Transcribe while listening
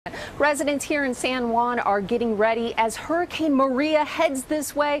Residents here in San Juan are getting ready as Hurricane Maria heads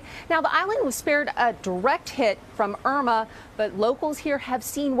this way. Now, the island was spared a direct hit from Irma, but locals here have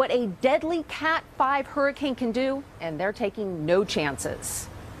seen what a deadly Cat 5 hurricane can do, and they're taking no chances.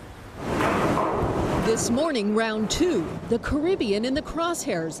 This morning, round 2, the Caribbean in the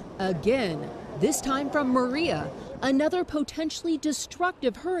crosshairs again, this time from Maria, another potentially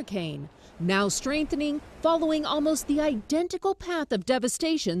destructive hurricane, now strengthening following almost the identical path of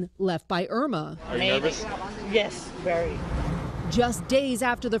devastation left by Irma. Are you nervous? Yes, very. Just days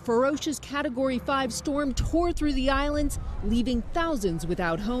after the ferocious Category 5 storm tore through the islands, leaving thousands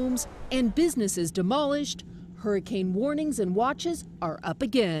without homes and businesses demolished, hurricane warnings and watches are up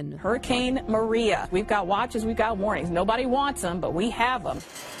again. Hurricane Maria. We've got watches, we've got warnings. Nobody wants them, but we have them.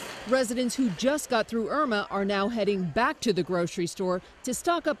 Residents who just got through Irma are now heading back to the grocery store to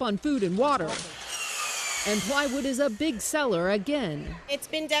stock up on food and water. And plywood is a big seller again. It's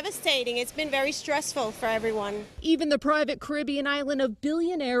been devastating. It's been very stressful for everyone. Even the private Caribbean island of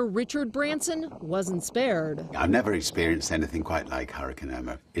billionaire Richard Branson wasn't spared. I've never experienced anything quite like Hurricane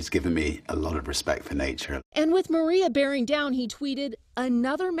Irma. It's given me a lot of respect for nature. And with Maria bearing down, he tweeted,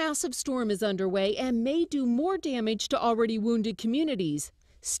 "Another massive storm is underway and may do more damage to already wounded communities.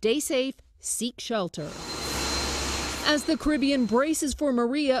 Stay safe, seek shelter." As the Caribbean braces for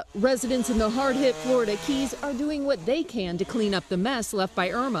Maria, residents in the hard-hit Florida Keys are doing what they can to clean up the mess left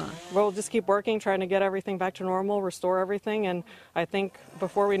by Irma. We'll just keep working, trying to get everything back to normal, restore everything, and I think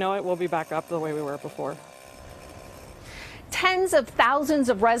before we know it, we'll be back up the way we were before. Tens of thousands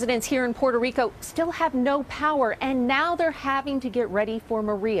of residents here in Puerto Rico still have no power, and now they're having to get ready for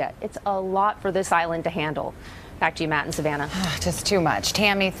Maria. It's a lot for this island to handle. Back to you, Matt and Savannah. Just too much.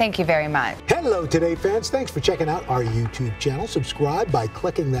 Tammy, thank you very much. Hello, Today fans. Thanks for checking out our YouTube channel. Subscribe by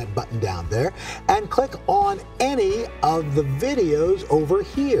clicking that button down there and click on any of the videos over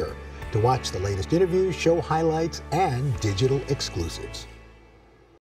here to watch the latest interviews, show highlights, and digital exclusives.